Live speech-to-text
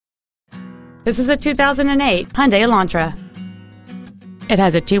This is a 2008 Hyundai Elantra. It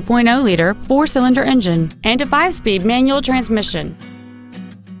has a 2.0-liter four-cylinder engine and a 5-speed manual transmission.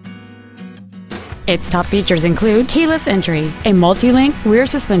 Its top features include keyless entry, a multi-link rear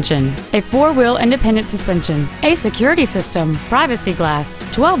suspension, a 4-wheel independent suspension, a security system, privacy glass,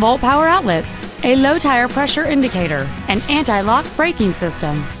 12-volt power outlets, a low tire pressure indicator, an anti-lock braking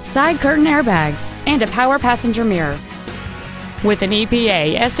system, side curtain airbags, and a power passenger mirror. With an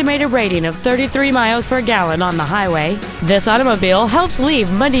EPA estimated rating of 33 miles per gallon on the highway, this automobile helps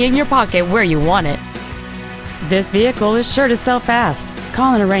leave money in your pocket where you want it. This vehicle is sure to sell fast.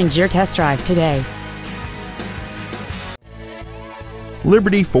 Call and arrange your test drive today.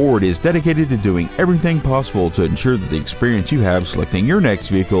 Liberty Ford is dedicated to doing everything possible to ensure that the experience you have selecting your next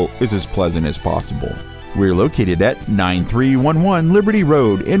vehicle is as pleasant as possible. We're located at 9311 Liberty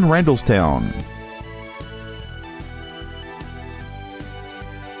Road in Randallstown.